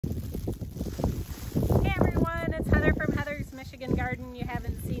garden, you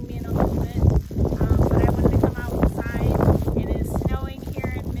haven't seen me in a little bit, but I wanted to come outside. It is snowing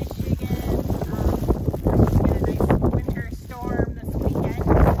here in Michigan. We had a nice winter storm this weekend,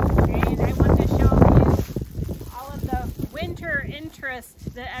 and I wanted to show you all of the winter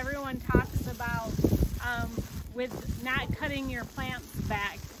interest that everyone talks about with not cutting your plants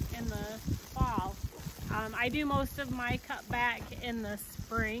back in the fall. I do most of my cut back in the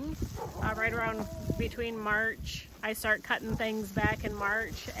spring, right around between March. I start cutting things back in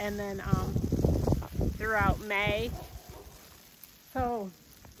March, and then throughout May. So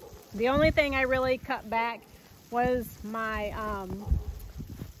the only thing I really cut back was my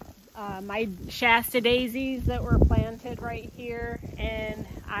my Shasta daisies that were planted right here, and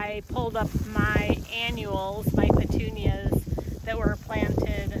I pulled up my annuals, my petunias that were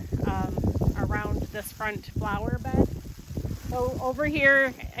planted around this front flower bed. So over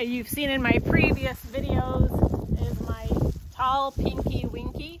here, you've seen in my previous videos, is my tall Pinky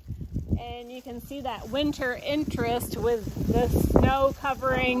Winky, and you can see that winter interest with the snow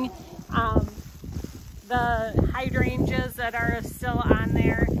covering the hydrangeas that are still on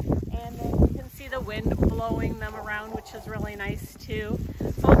there, and then you can see the wind blowing them around, which is really nice too.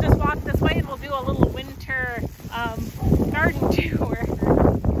 So we'll just walk this way and we'll do a little winter garden tour.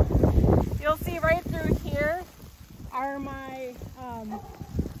 You'll see right through here are my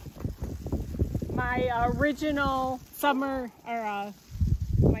my original summer, or oh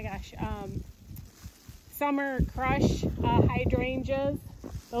my gosh, Summer Crush hydrangeas.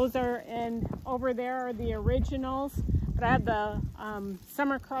 Those are, and over there are the originals, but I have the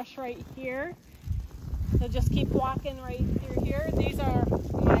Summer Crush right here. So just keep walking right through here. These are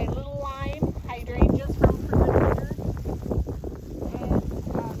my Little Lime hydrangeas from Proven Winners.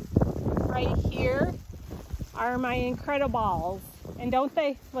 And right here are my Incrediballs. And don't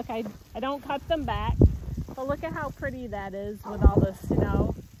they, look, I don't cut them back, but look at how pretty that is with all the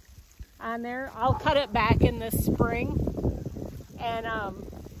snow on there. I'll cut it back in the spring and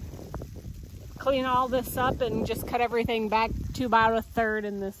clean all this up and just cut everything back to about a third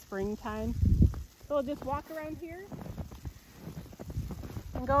in the springtime. So we'll just walk around here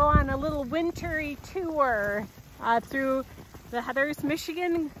and go on a little wintry tour through the Heather's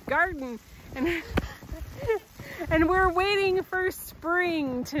Michigan garden. And we're waiting for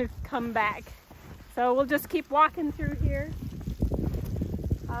spring to come back. So we'll just keep walking through here.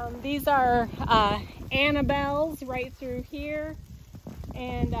 These are Annabelles right through here,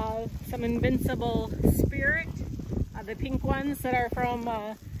 and some Invincible Spirit, the pink ones that are from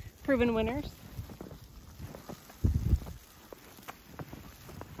Proven Winners.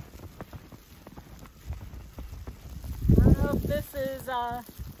 I don't know if this is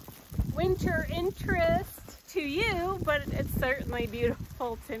winter interest to you, but it's certainly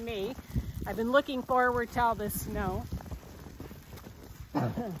beautiful to me. I've been looking forward to all this snow.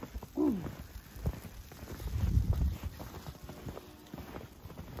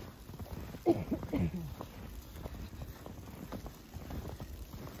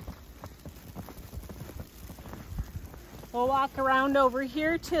 We'll walk around over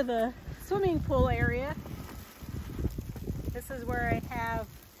here to the swimming pool area. This is where I have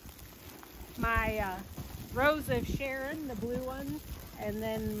my Rose of Sharon, the blue ones, and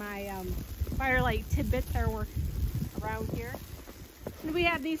then my Firelight Tidbits are around here. And we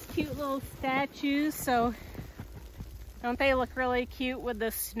have these cute little statues, so don't they look really cute with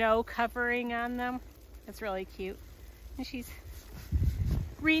the snow covering on them? It's really cute. And she's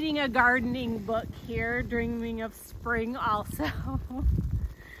reading a gardening book here, dreaming of spring also.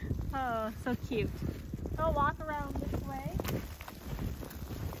 Oh, so cute. So I'll walk around this way.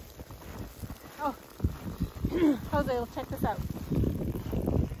 Oh, Jose, check this out.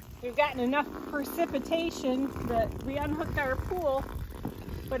 We've gotten enough precipitation that we unhooked our pool,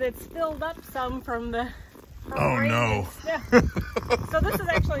 but it's filled up some from the rain. No. So this is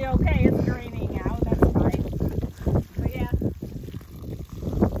actually okay. It's draining out. That's fine. But yeah,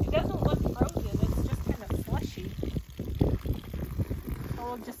 it doesn't look frozen. It's just kind of slushy. So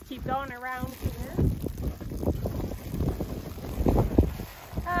we'll just keep going around here.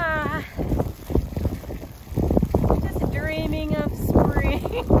 Just dreaming of spring.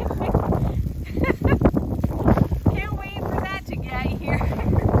 Can't wait for that to get here.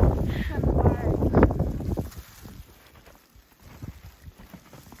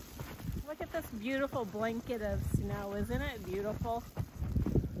 Look at this beautiful blanket of snow. Isn't it beautiful?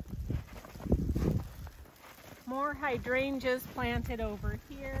 More hydrangeas planted over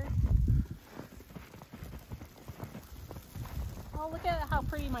here. Oh, look at how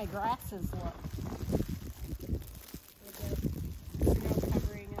pretty my grasses look. With the snow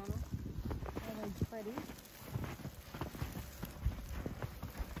covering on them. Really pretty.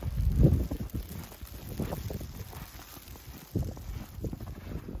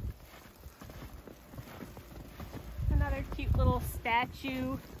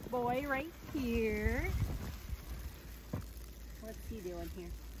 statue boy right here. What's he doing here?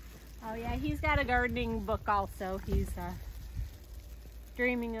 Oh yeah, he's got a gardening book also. He's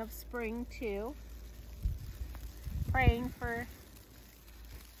dreaming of spring too. Praying for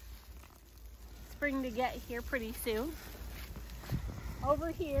spring to get here pretty soon. Over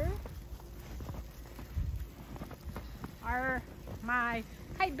here are my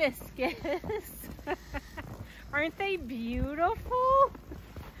hibiscus. Aren't they beautiful?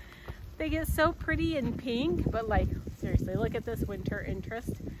 They get so pretty and pink, but like seriously, look at this winter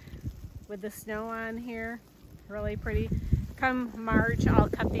interest with the snow on here. Really pretty. Come March, I'll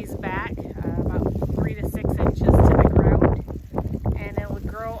cut these back about 3 to 6 inches to the ground, and it would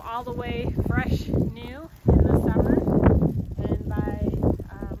grow all the way fresh, new in the summer. And by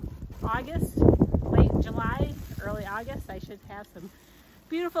August, late July, early August, I should have some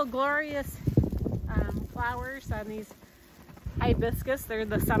beautiful, glorious flowers on these hibiscus. They're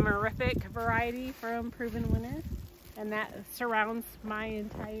the summerific variety from Proven Winner, and that surrounds my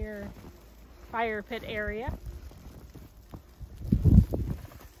entire fire pit area.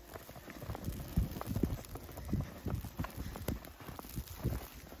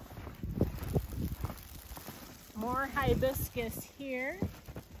 More hibiscus here.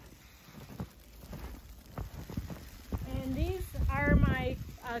 And these are my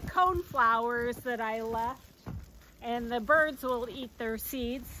cone flowers that I left, and the birds will eat their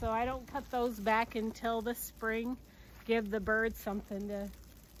seeds, so I don't cut those back until the spring. Give the birds something to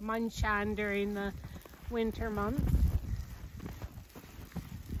munch on during the winter months.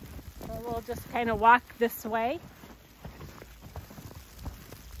 So we'll just kind of walk this way.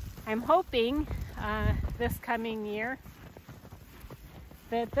 I'm hoping this coming year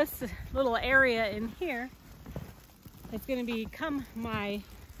that this little area in here is going to become my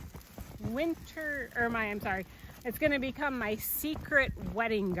winter, or my, I'm sorry, it's going to become my secret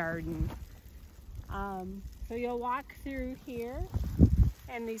wedding garden. So you'll walk through here,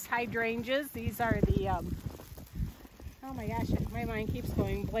 and these hydrangeas, these are the, oh my gosh, my mind keeps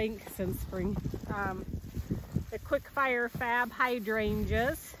going blank since spring. The Quick Fire Fab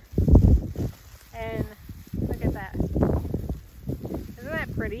hydrangeas. And look at that. Isn't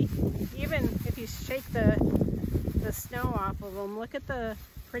that pretty? Even if you shake the snow off of them, look at the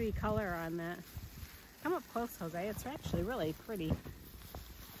pretty color on that. Come up close, Jose. It's actually really pretty.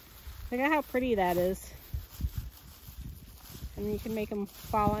 Look at how pretty that is. And you can make them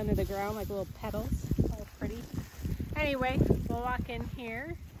fall onto the ground like little petals. All pretty. Anyway, we'll walk in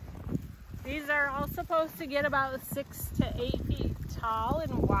here. These are all supposed to get about 6 to 8 feet tall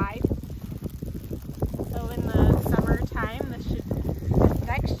and wide. So in the summertime,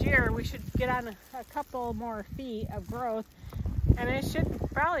 next year we should get on a couple more feet of growth, and it should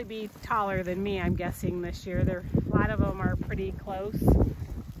probably be taller than me, I'm guessing, this year. A lot of them are pretty close.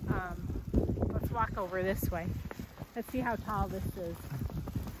 Let's walk over this way. Let's see how tall this is.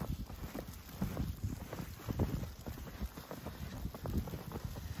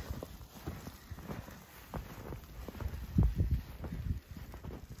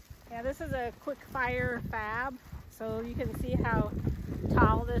 Yeah, this is a Quick Fire Fab, so you can see how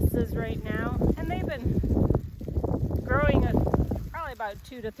tall this is right now. And they've been growing at probably about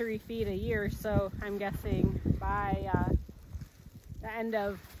 2 to 3 feet a year, so I'm guessing by the end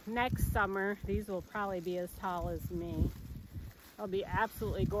of next summer, these will probably be as tall as me. They'll be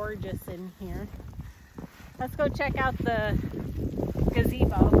absolutely gorgeous in here. Let's go check out the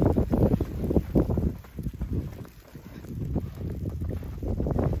gazebo.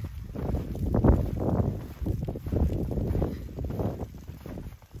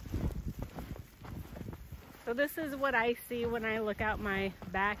 So this is what I see when I look out my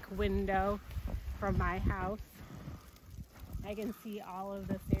back window from my house. I can see all of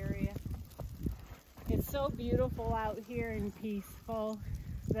this area. It's so beautiful out here and peaceful.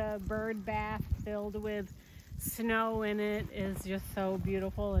 The bird bath filled with snow in it is just so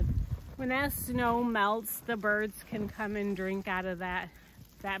beautiful. And when that snow melts, the birds can come and drink out of that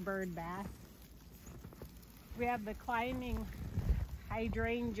bird bath. We have the climbing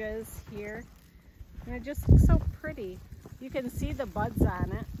hydrangeas here. And it just looks so pretty. You can see the buds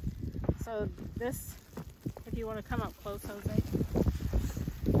on it. So this, if you want to come up close, Jose,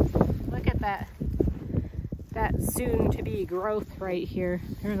 look at that soon to be growth right here.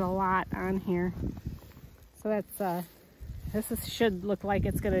 There's a lot on here. So that's, should look like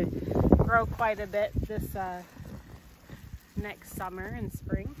it's going to grow quite a bit this next summer and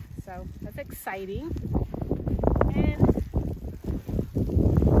spring. So that's exciting. And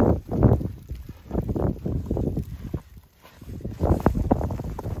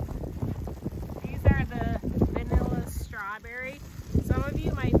Some of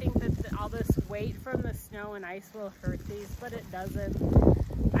you might think that all this weight from the snow and ice will hurt these, but it doesn't.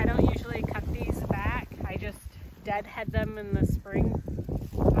 I don't usually cut these back. I just deadhead them in the spring.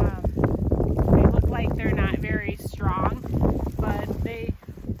 They look like they're not very strong, but they,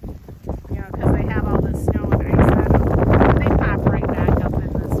 you know, because they have all the snow and ice on them, they pop right back up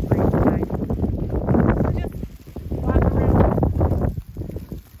in the springtime. So just walk around.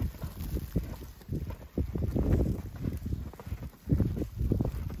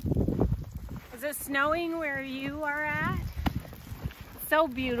 Is it snowing where you are at? So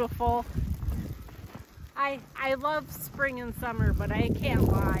beautiful. I love spring and summer, but I can't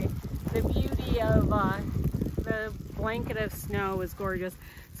lie. The beauty of the blanket of snow is gorgeous.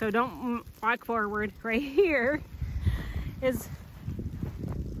 So don't walk forward. Right here is,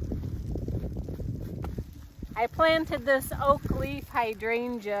 I planted this oak leaf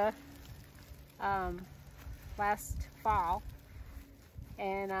hydrangea last fall,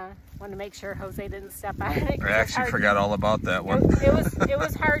 and wanted to make sure Jose didn't step on it. I actually forgot all about that one. It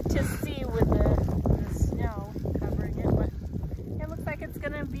was hard to see with the snow covering it, but it looks like it's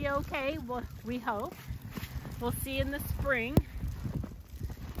gonna be okay. Well, we hope. We'll see in the spring.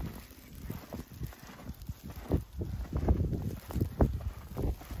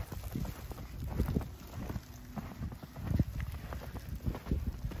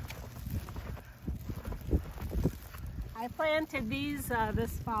 I planted these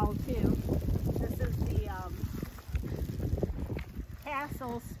this fall too. This is the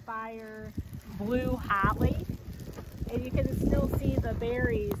Castle Spire Blue Holly, and you can still see the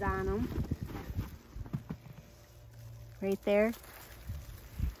berries on them right there.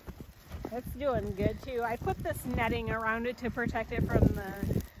 It's doing good too. I put this netting around it to protect it from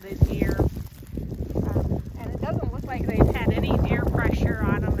the deer, and it doesn't look like they've had any deer pressure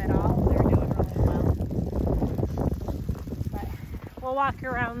on them at all. They're doing really well. But we'll walk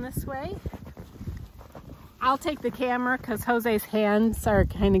around this way. I'll take the camera because Jose's hands are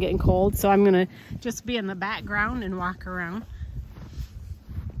kind of getting cold, so I'm gonna just be in the background and walk around.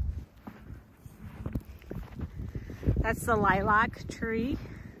 That's the lilac tree,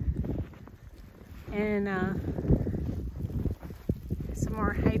 and some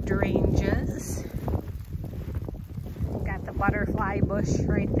more hydrangeas. Got the butterfly bush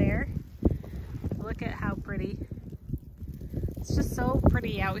right there. Look at how pretty. It's just so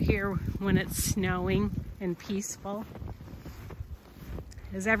pretty out here when it's snowing and peaceful.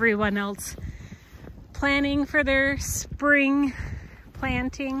 Is everyone else planning for their spring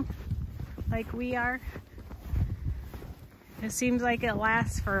planting like we are? It seems like it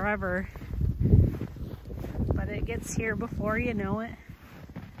lasts forever, but it gets here before you know it.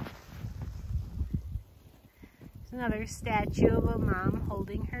 There's another statue of a mom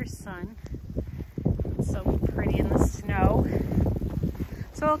holding her son. It's so pretty in the snow.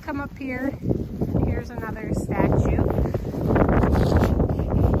 So we'll come up here. Here's another statue.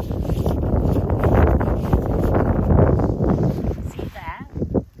 See that?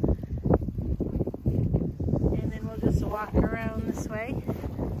 And then we'll just walk around this way.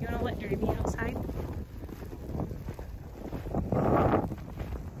 You want to let Dreamy outside?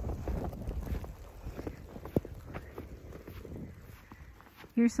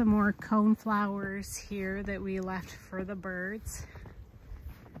 Here's some more cone flowers here that we left for the birds.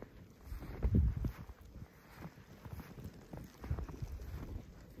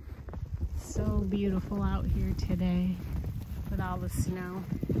 So beautiful out here today with all the snow.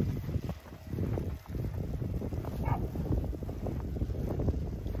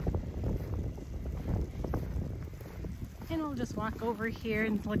 And we'll just walk over here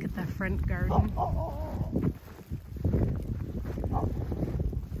and look at the front garden.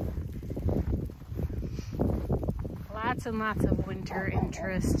 Lots and lots of winter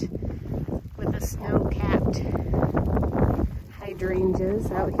interest with the snow-capped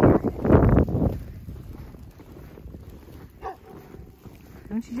hydrangeas out here.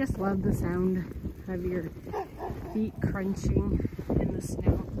 Don't you just love the sound of your feet crunching in the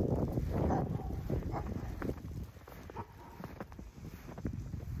snow?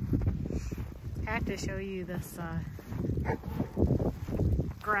 I have to show you this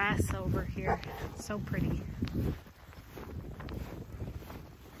grass over here. It's so pretty.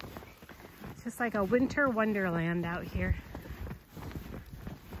 It's just like a winter wonderland out here.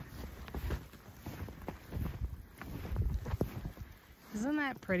 Isn't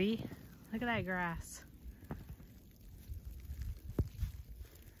that pretty? Look at that grass.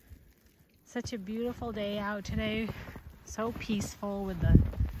 Such a beautiful day out today. So peaceful with the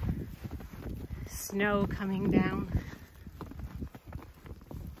snow coming down.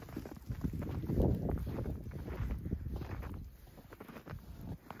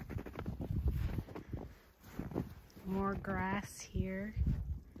 More grass here.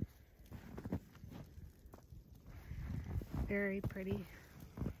 Very pretty.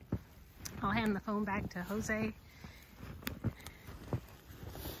 I'll hand the phone back to Jose.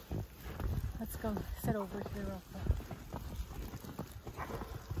 Let's go sit over here real quick.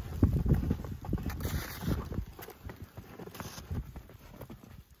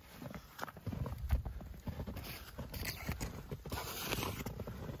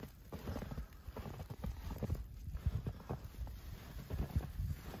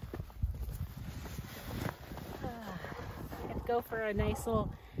 Go for a nice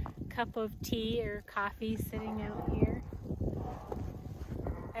little cup of tea or coffee sitting out here.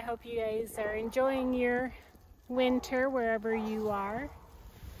 I hope you guys are enjoying your winter wherever you are.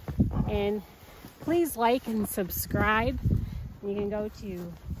 And please like and subscribe. You can go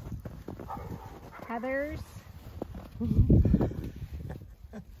to Heather's.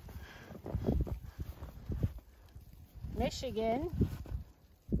 Michigan.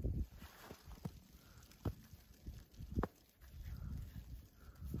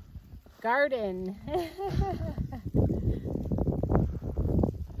 Garden.